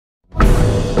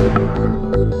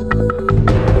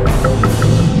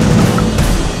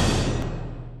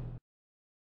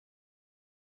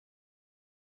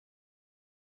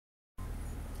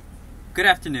Good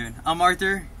afternoon, I'm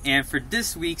Arthur, and for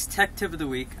this week's Tech Tip of the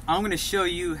Week, I'm going to show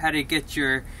you how to get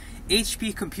your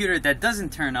HP computer that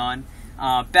doesn't turn on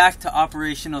back to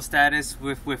operational status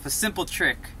with a simple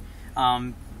trick.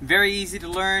 Very easy to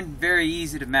learn, very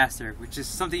easy to master, which is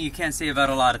something you can't say about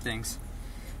a lot of things.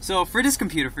 So for this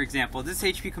computer, for example, this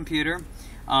HP computer,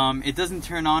 it doesn't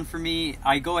turn on for me.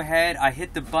 I go ahead, I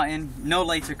hit the button, no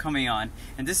lights are coming on.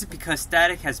 And this is because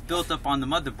static has built up on the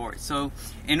motherboard. So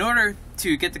in order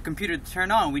to get the computer to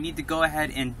turn on, we need to go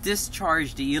ahead and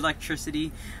discharge the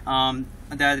electricity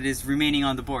that is remaining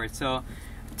on the board. So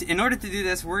in order to do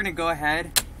this, we're going to go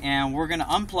ahead and we're going to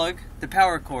unplug the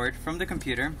power cord from the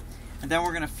computer. And then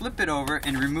we're going to flip it over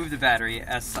and remove the battery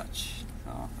as such.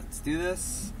 So let's do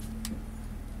this.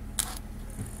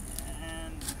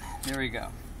 And there we go.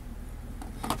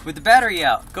 With the battery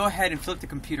out, go ahead and flip the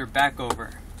computer back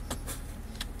over.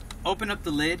 Open up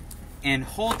the lid and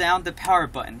hold down the power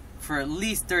button for at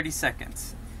least 30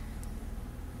 seconds.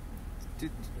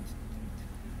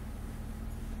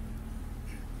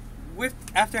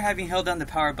 After having held down the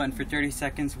power button for 30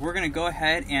 seconds, we're going to go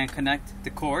ahead and connect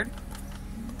the cord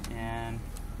and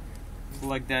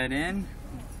plug that in.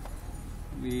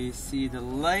 We see the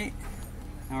light.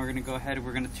 Now we're going to go ahead and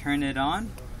we're going to turn it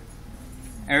on.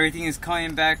 Everything is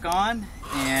coming back on,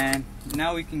 and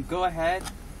now we can go ahead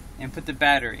and put the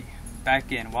battery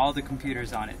back in while the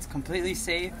computer's on. It's completely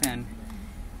safe, and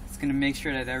it's going to make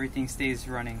sure that everything stays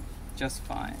running just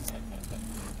fine.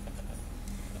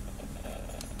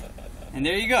 And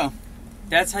there you go.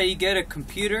 That's how you get a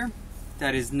computer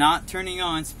that is not turning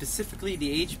on, specifically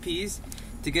the HPs,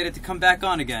 to get it to come back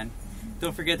on again.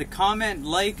 Don't forget to comment,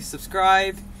 like,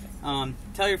 subscribe,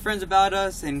 tell your friends about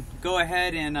us, and go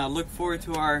ahead and look forward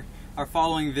to our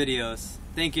following videos.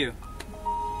 Thank you.